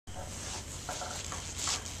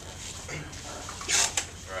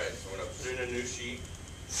a new sheet.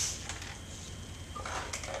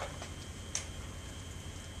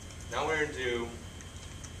 Now what we're going to do,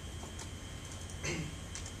 I'm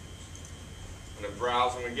going to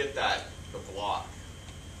browse, I'm going to get the block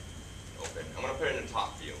open. I'm going to put it in the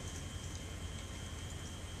top view.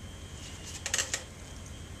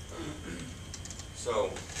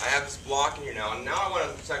 So I have this block in here now, and now I want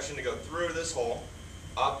a section to go through this hole,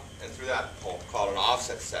 up and through that hole, called an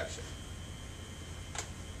offset section.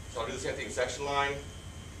 So I'll do the same thing, section line,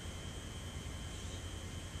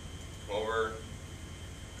 come over,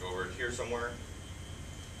 go over here somewhere.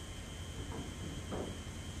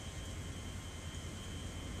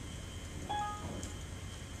 And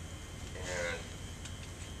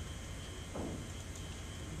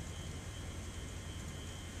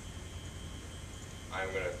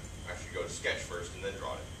I'm going to actually go to sketch first and then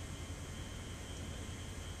draw it.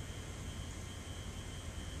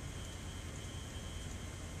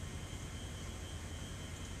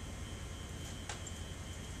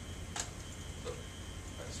 So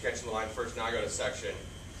I'm sketching the line first, now I go to section.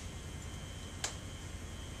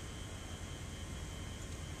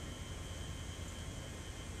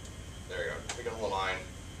 There you go, pick up the line,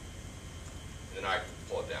 and then I can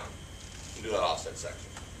pull it down and do that offset section.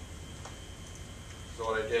 So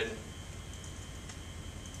what I did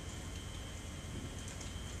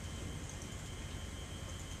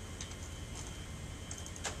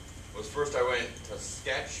was first I went to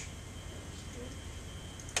sketch,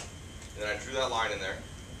 and then I drew that line in there.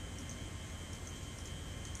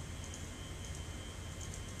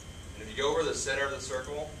 And if you go over the center of the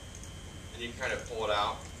circle, then you can kind of pull it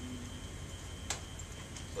out.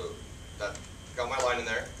 So that got my line in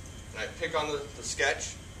there, and I pick on the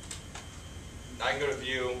sketch. Now I can go to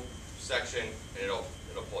view, section, and it'll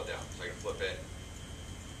pull it down. So I can flip it,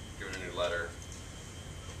 give it a new letter,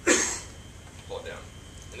 pull it down.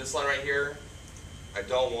 And this line right here, I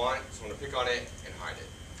don't want, so I'm going to pick on it and hide it.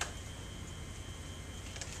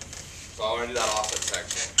 So I want to do that offset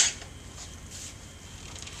section.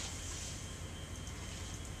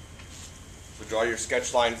 So draw your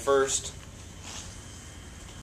sketch line first.